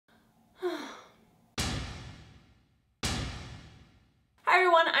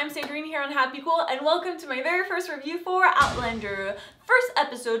I'm Sandrine here on Happy Cool, and welcome to my very first review for Outlander. First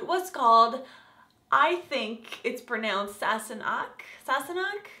episode was called, I think it's pronounced Sassenach?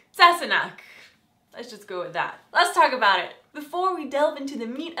 Sassenach? Sassenach. Let's just go with that. Let's talk about it. Before we delve into the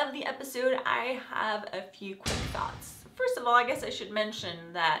meat of the episode, I have a few quick thoughts. First of all, I guess I should mention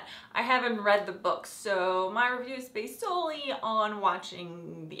that I haven't read the book, so my review is based solely on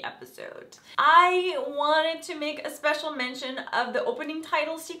watching the episode. I wanted to make a special mention of the opening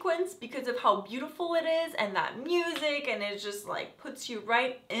title sequence because of how beautiful it is and that music, and it just like puts you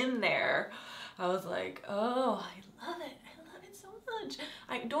right in there. I was like, oh, I love it. So much.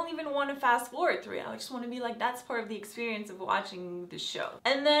 I don't even want to fast forward through it. I just want to be like, that's part of the experience of watching the show.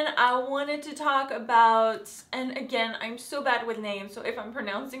 And then I wanted to talk about, and again, I'm so bad with names, so if I'm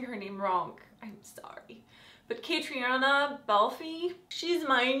pronouncing her name wrong, I'm sorry. But Catriona Balfe, she's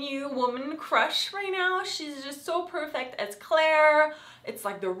my new woman crush right now. She's just so perfect as Claire. It's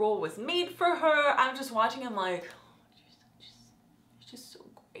like the role was made for her. I'm just watching, I'm like, she's just so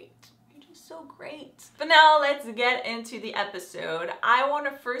great. You're just so great. But now let's get into the episode. I want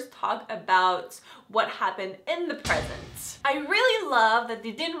to first talk about what happened in the present. I really love that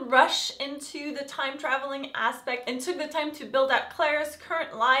they didn't rush into the time traveling aspect and took the time to build out Claire's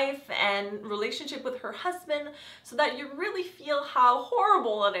current life and relationship with her husband so that you really feel how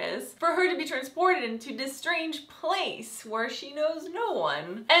horrible it is for her to be transported into this strange place where she knows no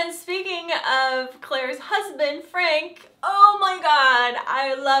one. And speaking of Claire's husband, Frank, oh my god,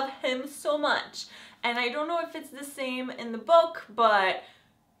 I love him so much. And I don't know if it's the same in the book, but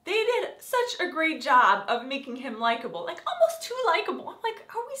they did such a great job of making him likable, like almost too likable. I'm like,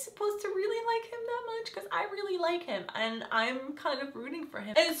 are we supposed to really like him that much? Because I really like him and I'm kind of rooting for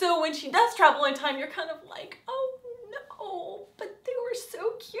him. And so when she does travel in time, you're kind of like, oh no, but they were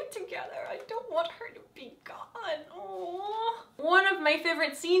so cute together. I don't want her to be gone. Aww. One of my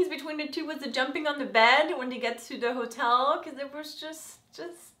favorite scenes between the two was the jumping on the bed when they get to the hotel, because it was just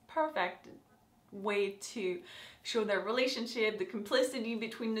perfect way to show their relationship, the complicity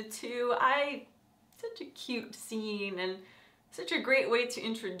between the two. Such a cute scene and such a great way to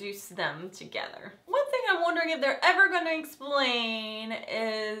introduce them together. One thing I'm wondering if they're ever going to explain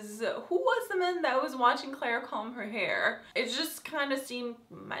is who was the man that was watching Claire comb her hair. It just kind of seemed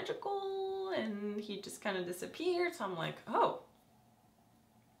magical and he just kind of disappeared, so I'm like, oh,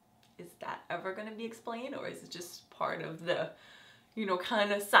 is that ever going to be explained, or is it just part of the, you know,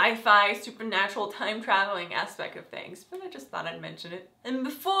 kind of sci-fi, supernatural time traveling aspect of things? But I just thought I'd mention it. And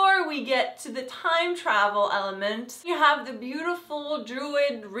before we get to the time travel element, you have the beautiful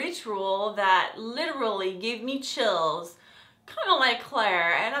druid ritual that literally gave me chills, kind of like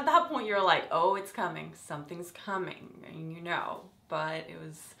Claire. And at that point you're like, oh, it's coming, something's coming, and you know. But it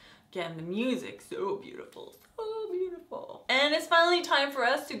was, again, the music, so beautiful, so beautiful. And it's finally time for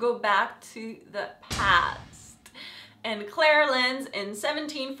us to go back to the past. And Claire lands in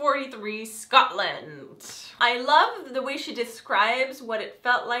 1743 Scotland. I love the way she describes what it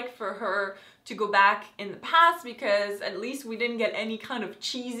felt like for her to go back in the past, because at least we didn't get any kind of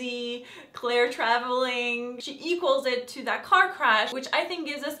cheesy Claire traveling. She equals it to that car crash, which I think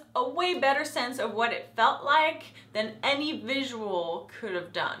gives us a way better sense of what it felt like than any visual could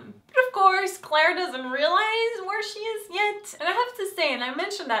have done. But of course, Claire doesn't realize where she is yet. And I have to say, and I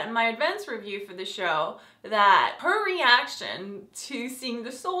mentioned that in my advanced review for the show, that her reaction to seeing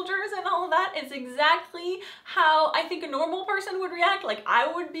the soldiers and all that is exactly how I think a normal person would react. Like,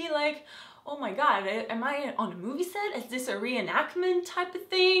 I would be like, oh my god, am I on a movie set? Is this a reenactment type of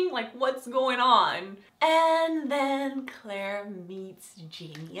thing? Like, what's going on? And then Claire meets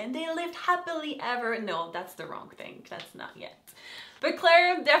Jamie and they lived happily ever. No, that's the wrong thing. That's not yet. But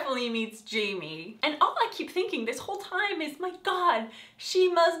Claire definitely meets Jamie. And all I keep thinking this whole time is, my god,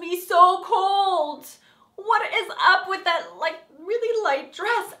 she must be so cold. What is up with that, like, really light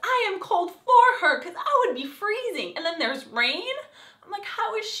dress? I am cold for her because I would be freezing. And then there's rain. I'm like,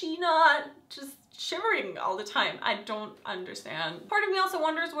 how is she not just shivering all the time? I don't understand. Part of me also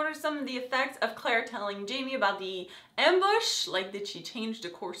wonders, what are some of the effects of Claire telling Jamie about the ambush? Like, did she change the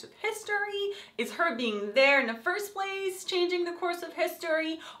course of history? Is her being there in the first place changing the course of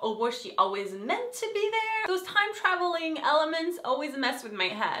history? Or was she always meant to be there? Those time traveling elements always mess with my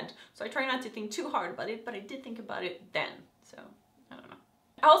head. So I try not to think too hard about it, but I did think about it then. So, I don't know.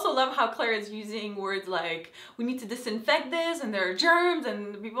 I also love how Claire is using words like, we need to disinfect this and there are germs,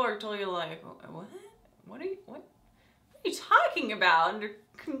 and people are totally like, what? What are you talking about? And they're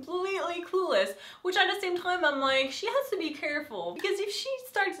completely clueless, which at the same time I'm like, she has to be careful, because if she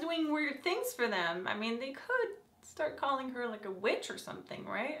starts doing weird things for them, I mean, they could start calling her like a witch or something,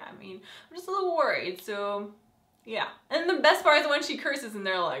 right? I mean, I'm just a little worried, so Yeah. And the best part is when she curses and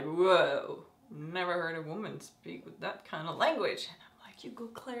they're like, whoa, never heard a woman speak with that kind of language. And I'm like, you go,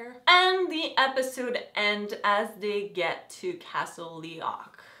 Claire. And the episode ends as they get to Castle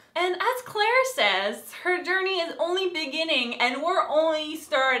Leoch. And as Claire says, her journey is only beginning and we're only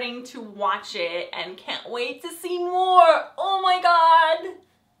starting to watch it and can't wait to see more. Oh my God.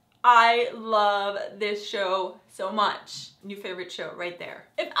 I love this show so much. New favorite show right there.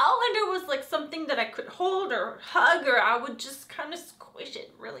 If Outlander was like something that I could hold or hug, or I would just kind of squish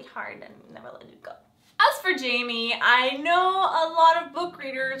it really hard and never let it go. As for Jamie, I know a lot of book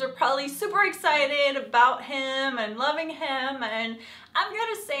readers are probably super excited about him and loving him, and I've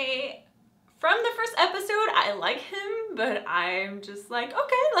got to say, from the first episode, I like him, but I'm just like,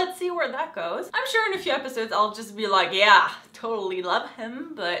 okay, let's see where that goes. I'm sure in a few episodes I'll just be like, yeah, totally love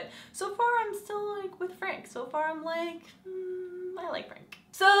him, but so far I'm still like with Frank. So far I'm like, I like Frank.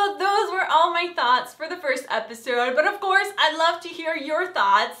 So those were all my thoughts for the first episode, but of course I'd love to hear your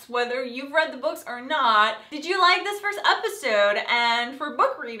thoughts, whether you've read the books or not. Did you like this first episode? And for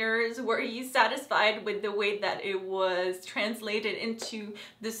book readers, were you satisfied with the way that it was translated into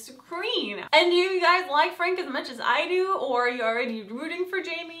the screen? And do you guys like Frank as much as I do, or are you already rooting for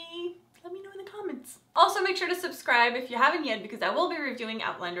Jamie? Let me know in the comments. Also, make sure to subscribe if you haven't yet, because I will be reviewing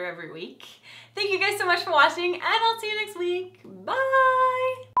Outlander every week. Thank you guys so much for watching, and I'll see you next week.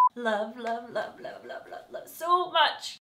 Bye! Love, love, love, love, love, love, love so much.